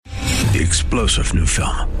The explosive new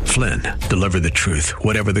film, Flynn, deliver the truth,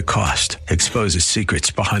 whatever the cost, exposes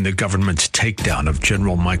secrets behind the government's takedown of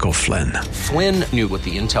General Michael Flynn. Flynn knew what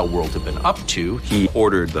the intel world had been up to. He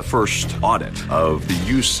ordered the first audit of the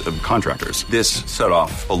use of contractors. This set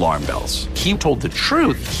off alarm bells. He told the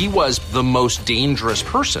truth. He was the most dangerous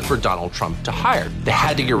person for Donald Trump to hire. They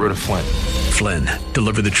had to get rid of Flynn. Flynn,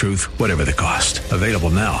 deliver the truth, whatever the cost. Available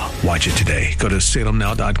now. Watch it today. Go to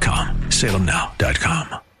salemnow.com.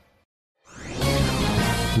 salemnow.com.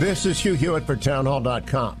 This is Hugh Hewitt for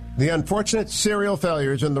townhall.com. The unfortunate serial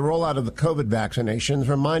failures in the rollout of the COVID vaccinations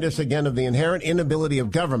remind us again of the inherent inability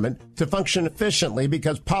of government to function efficiently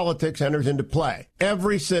because politics enters into play.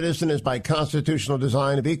 Every citizen is by constitutional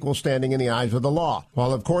design of equal standing in the eyes of the law.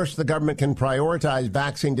 While, of course, the government can prioritize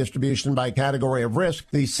vaccine distribution by category of risk,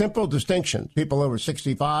 these simple distinctions, people over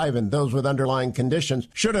 65 and those with underlying conditions,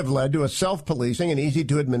 should have led to a self-policing and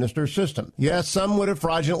easy-to-administer system. Yes, some would have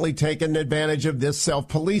fraudulently taken advantage of this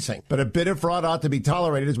self-policing, but a bit of fraud ought to be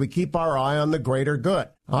tolerated as we keep our eye on the greater good.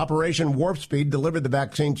 Operation Warp Speed delivered the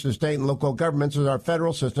vaccines to state and local governments as our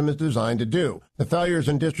federal system is designed to do. The failures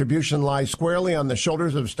in distribution lie squarely on the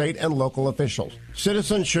shoulders of state and local officials.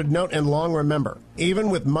 Citizens should note and long remember, even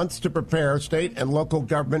with months to prepare, state and local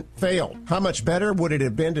government failed. How much better would it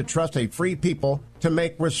have been to trust a free people to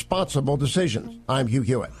make responsible decisions? I'm Hugh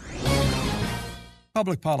Hewitt.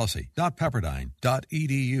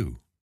 Publicpolicy.pepperdine.edu